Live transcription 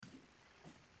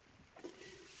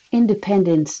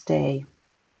Independence Day.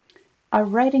 Our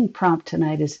writing prompt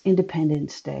tonight is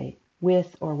Independence Day,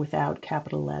 with or without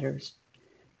capital letters.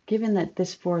 Given that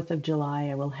this 4th of July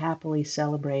I will happily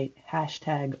celebrate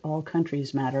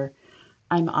 #AllCountriesMatter,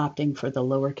 I'm opting for the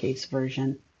lowercase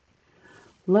version.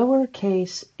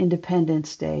 Lowercase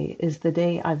Independence Day is the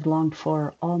day I've longed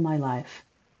for all my life.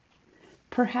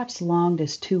 Perhaps longed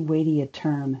is too weighty a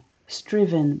term.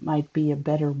 Striven might be a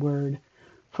better word,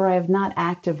 for I have not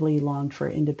actively longed for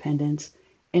independence.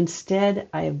 Instead,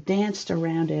 I have danced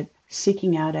around it,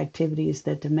 seeking out activities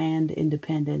that demand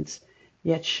independence,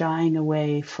 yet shying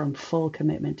away from full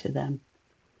commitment to them.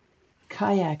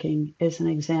 Kayaking is an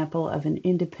example of an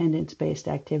independence-based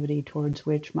activity towards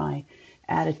which my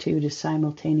attitude is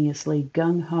simultaneously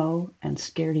gung-ho and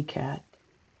scaredy-cat.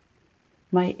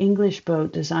 My English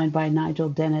boat, designed by Nigel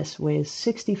Dennis, weighs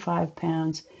 65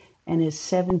 pounds and is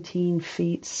 17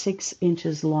 feet 6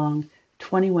 inches long,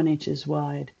 21 inches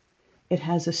wide. It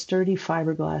has a sturdy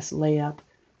fiberglass layup,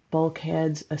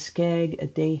 bulkheads, a skeg, a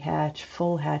day hatch,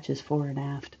 full hatches fore and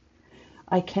aft.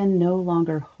 I can no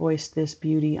longer hoist this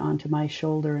beauty onto my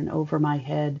shoulder and over my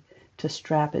head to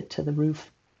strap it to the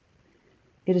roof.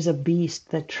 It is a beast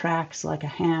that tracks like a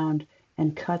hound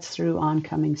and cuts through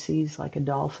oncoming seas like a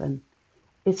dolphin.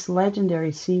 Its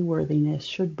legendary seaworthiness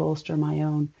should bolster my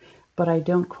own, but I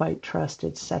don't quite trust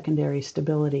its secondary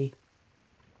stability.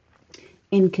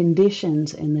 In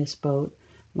conditions in this boat,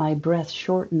 my breath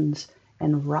shortens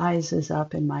and rises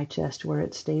up in my chest where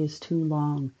it stays too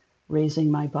long,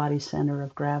 raising my body's center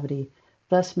of gravity,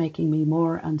 thus making me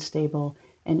more unstable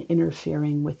and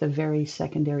interfering with the very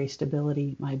secondary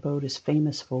stability my boat is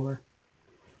famous for.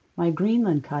 My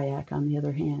Greenland kayak, on the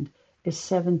other hand, is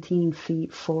 17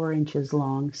 feet 4 inches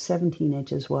long, 17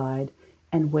 inches wide,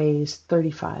 and weighs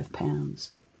 35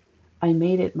 pounds. I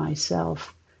made it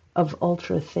myself of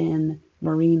ultra-thin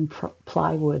marine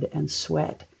plywood and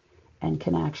sweat, and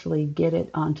can actually get it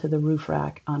onto the roof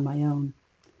rack on my own.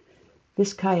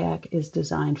 This kayak is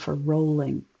designed for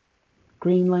rolling.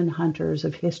 Greenland hunters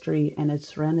of history and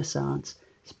its renaissance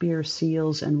spear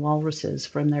seals and walruses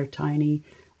from their tiny,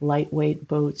 lightweight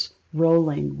boats,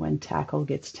 rolling when tackle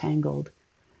gets tangled.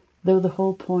 Though the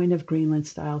whole point of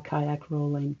Greenland-style kayak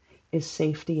rolling is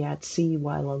safety at sea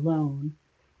while alone,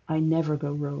 I never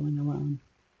go rolling alone.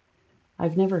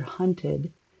 I've never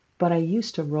hunted, but I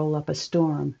used to roll up a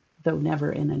storm, though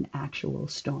never in an actual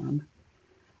storm.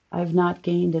 I've not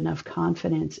gained enough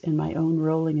confidence in my own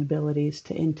rolling abilities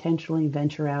to intentionally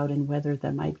venture out in weather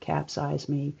that might capsize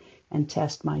me and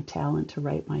test my talent to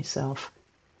right myself.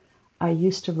 I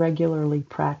used to regularly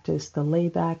practice the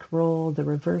layback roll, the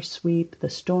reverse sweep, the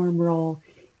storm roll,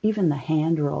 even the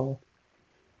hand roll.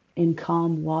 In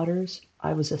calm waters,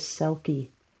 I was a selkie.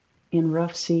 In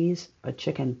rough seas, a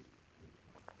chicken.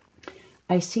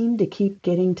 I seem to keep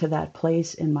getting to that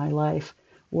place in my life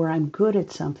where I'm good at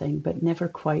something but never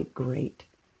quite great.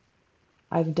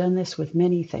 I've done this with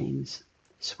many things: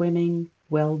 swimming,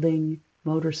 welding,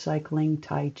 motorcycling,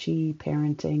 tai chi,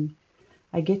 parenting.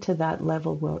 I get to that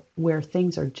level where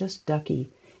things are just ducky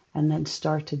and then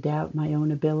start to doubt my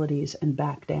own abilities and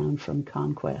back down from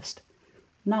conquest.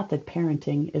 Not that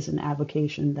parenting is an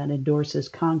avocation that endorses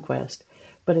conquest,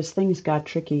 but as things got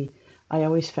tricky, I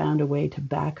always found a way to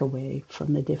back away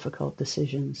from the difficult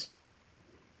decisions.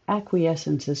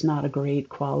 Acquiescence is not a great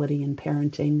quality in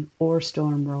parenting or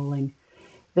storm rolling.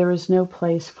 There is no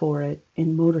place for it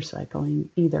in motorcycling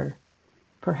either.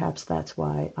 Perhaps that's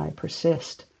why I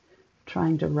persist,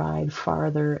 trying to ride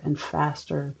farther and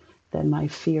faster than my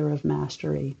fear of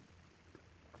mastery.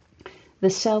 The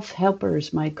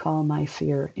self-helpers might call my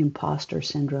fear imposter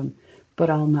syndrome, but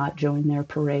I'll not join their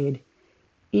parade.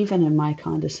 Even in my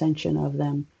condescension of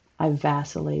them, I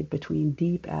vacillate between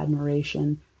deep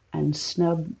admiration and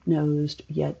snub-nosed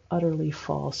yet utterly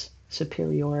false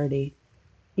superiority.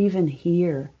 Even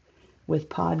here, with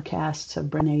podcasts of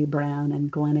Brené Brown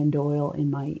and Glennon Doyle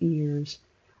in my ears,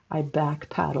 I back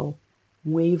paddle,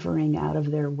 wavering out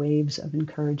of their waves of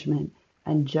encouragement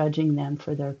and judging them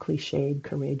for their cliched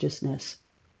courageousness.